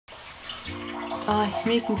Oh,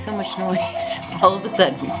 making so much noise. All of a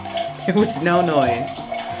sudden, there was no noise.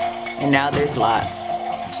 And now there's lots.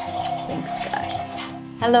 Thanks, God.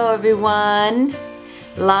 Hello, everyone.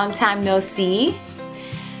 Long time no see.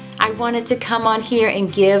 I wanted to come on here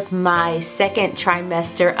and give my second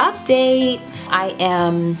trimester update. I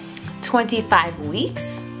am 25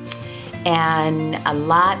 weeks and a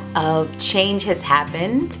lot of change has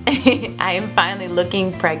happened. I am finally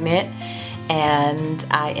looking pregnant and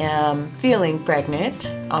I am feeling pregnant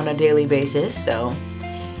on a daily basis. So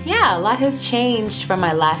yeah, a lot has changed from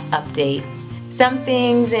my last update. Some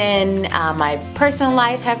things in my personal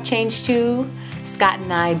life have changed too. Scott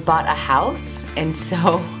and I bought a house, and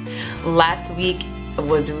so last week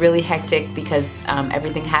was really hectic because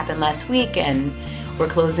everything happened last week and we're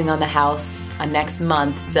closing on the house next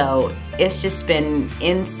month, so it's just been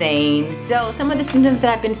insane. So some of the symptoms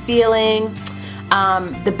that I've been feeling,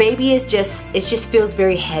 the baby is just feels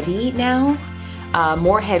very heavy now,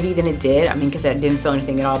 more heavy than it did. I mean, because I didn't feel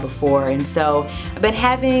anything at all before. And so I've been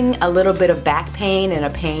having a little bit of back pain and a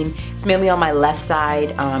pain, it's mainly on my left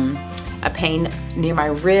side, a pain near my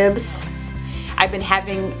ribs. I've been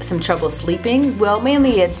having some trouble sleeping. Well,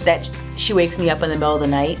 mainly it's that she wakes me up in the middle of the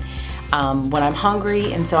night when I'm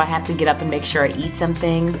hungry, and so I have to get up and make sure I eat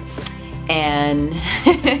something. And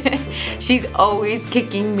she's always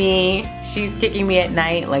kicking me. She's kicking me at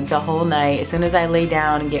night, like the whole night. As soon as I lay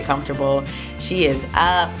down and get comfortable, she is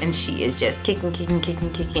up and she is just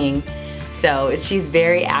kicking. So she's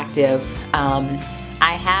very active.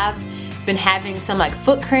 I have been having some like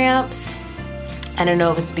foot cramps. I don't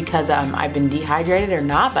know if it's because I've been dehydrated or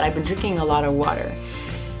not, but I've been drinking a lot of water.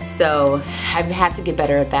 So I've had to get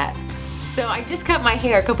better at that. So I just cut my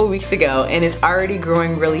hair a couple weeks ago and it's already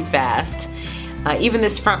growing really fast. Even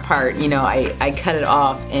this front part, you know, I cut it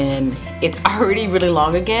off and it's already really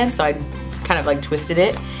long again, so I kind of like twisted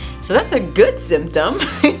it. So that's a good symptom.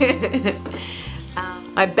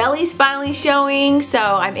 My belly's finally showing, so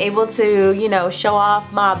I'm able to, you know, show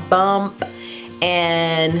off my bump.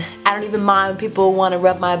 And I don't even mind when people want to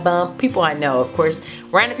rub my bump. People I know, of course.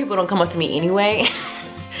 Random people don't come up to me anyway.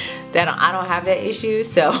 I don't have that issue,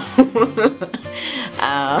 so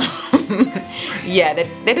yeah,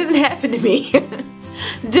 that doesn't happen to me.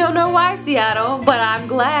 Don't know why, Seattle, but I'm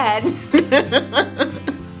glad.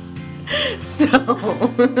 So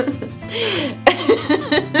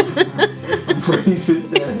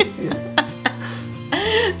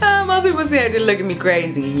most people say I just look at me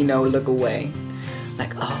crazy, you know, look away.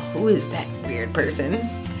 Like, oh, who is that weird person?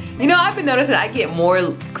 You know, I've been noticing I get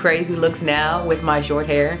more crazy looks now with my short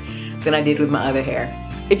hair than I did with my other hair.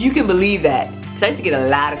 If you can believe that. Because I used to get a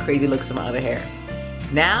lot of crazy looks with my other hair.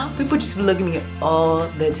 Now, people just look at me all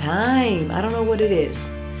the time. I don't know what it is.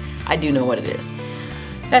 I do know what it is.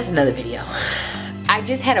 That's another video. I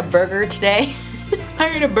just had a burger today. I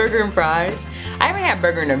had a burger and fries. I haven't had a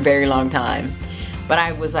burger in a very long time. But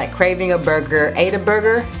I was like craving a burger, ate a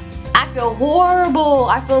burger. I feel horrible.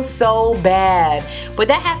 I feel so bad. But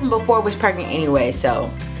that happened before I was pregnant anyway, so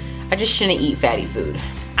I just shouldn't eat fatty food.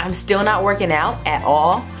 I'm still not working out at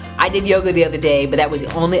all. I did yoga the other day, but that was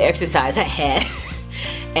the only exercise I had.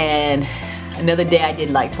 And another day I did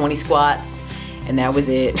like 20 squats, and that was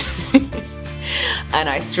it. And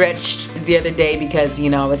I stretched the other day because, you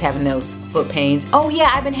know, I was having those foot pains. Oh yeah,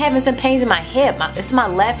 I've been having some pains in my hip. It's my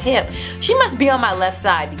left hip. She must be on my left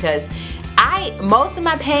side because most of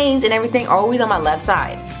my pains and everything are always on my left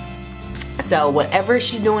side. So whatever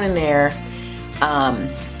she's doing in there,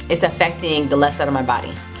 it's affecting the left side of my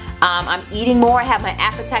body. I'm eating more. I have my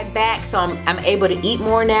appetite back, so I'm able to eat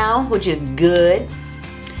more now, which is good.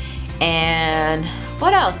 And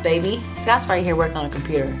what else, baby? Scott's right here working on a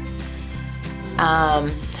computer.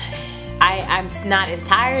 I'm not as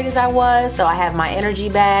tired as I was, so I have my energy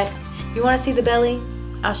back. You want to see the belly?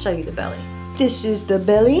 I'll show you the belly. This is the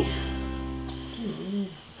belly.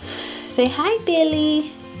 Say hi,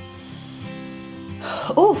 Billy.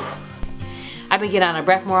 Ooh. I've been getting out of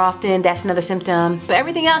breath more often. That's another symptom. But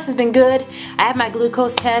everything else has been good. I have my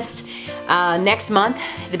glucose test next month,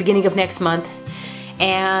 the beginning of next month.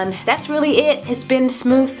 And that's really it. It's been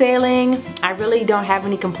smooth sailing. I really don't have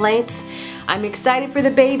any complaints. I'm excited for the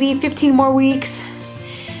baby. 15 more weeks.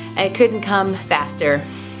 It couldn't come faster.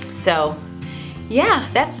 So yeah,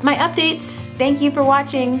 that's my updates. Thank you for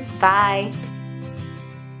watching. Bye.